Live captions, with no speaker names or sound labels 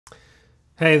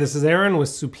Hey, this is Aaron with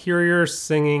Superior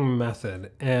Singing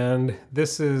Method, and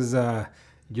this is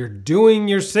you're doing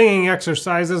your singing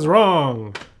exercises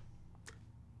wrong.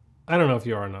 I don't know if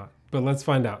you are or not, but let's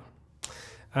find out.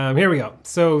 Here we go.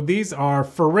 So these are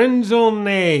pharyngeal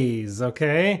nays,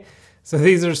 okay? So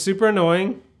these are super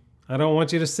annoying. I don't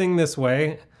want you to sing this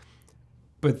way,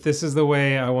 but this is the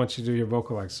way I want you to do your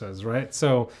vocal exercise, right?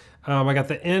 So I got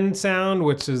the N sound,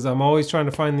 which is I'm always trying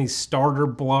to find these starter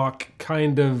block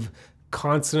kind of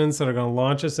consonants that are going to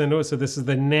launch us into it. So this is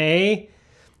the nay.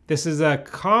 This is a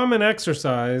common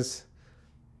exercise,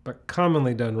 but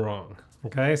commonly done wrong.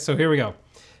 Okay, so here we go.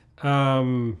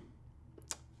 I'll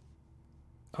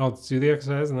do the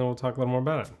exercise and then we'll talk a little more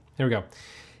about it. Here we go.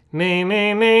 Nay,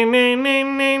 nay, nay, nay, nay,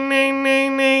 nay, nay, nay,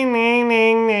 nay,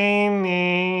 nay, nay,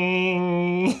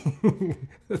 nay.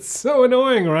 It's so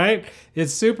annoying, right?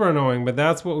 It's super annoying, but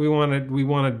that's what we want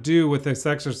to do with this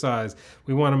exercise.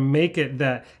 We want to make it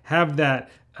have that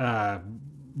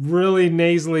really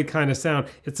nasally kind of sound.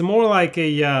 It's more like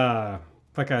a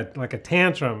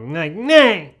tantrum, like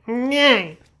nay,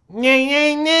 nay. Nay,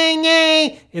 nay, nay,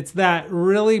 nay. It's that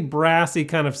really brassy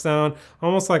kind of sound,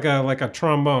 almost like a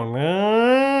trombone.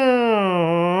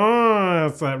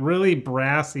 It's that really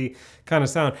brassy kind of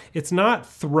sound. It's not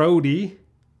throaty,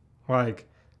 like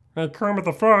Kermit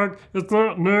the Frog. It's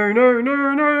not nay, nay, nay,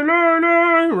 nay, nay,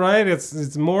 nay, right?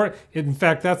 It's more. In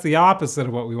fact, that's the opposite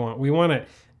of what we want. We want it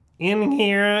in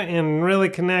here and really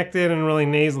connected and really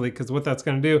nasally, because what that's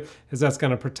going to do is that's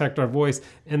going to protect our voice.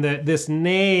 And this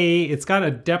nay, it's got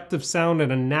a depth of sound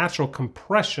and a natural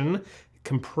compression,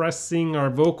 compressing our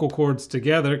vocal cords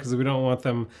together because we don't want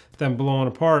them blowing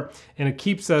apart. And it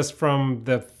keeps us from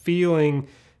the feeling,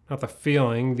 not the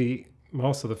feeling,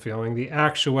 most of the feeling, the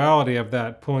actuality of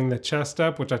that pulling the chest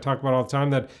up, which I talk about all the time,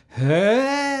 that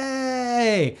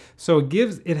hey. So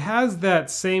it has that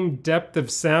same depth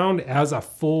of sound as a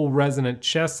full resonant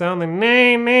chest sound, the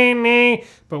nay, nay, nay,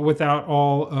 but without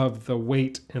all of the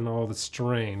weight and all the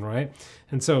strain, right?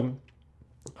 And so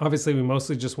obviously we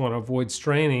mostly just want to avoid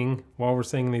straining while we're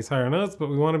singing these higher notes, but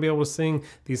we want to be able to sing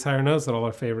these higher notes that all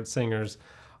our favorite singers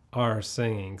are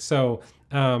singing. So,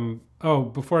 oh,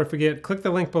 before I forget, click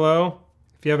the link below.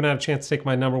 If you haven't had a chance to take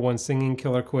my #1 singing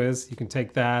killer quiz, you can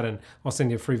take that and I'll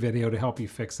send you a free video to help you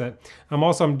fix it.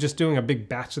 I'm just doing a big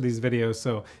batch of these videos,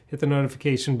 so hit the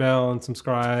notification bell and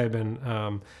subscribe, and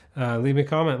leave me a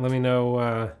comment. Let me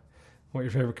know what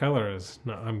your favorite color is.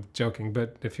 No, I'm joking,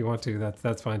 but if you want to,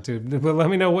 that's fine too. But let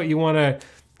me know what you want to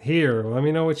hear. Let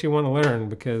me know what you want to learn,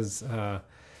 because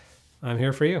I'm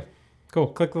here for you. Cool.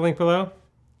 Click the link below.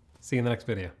 See you in the next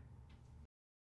video.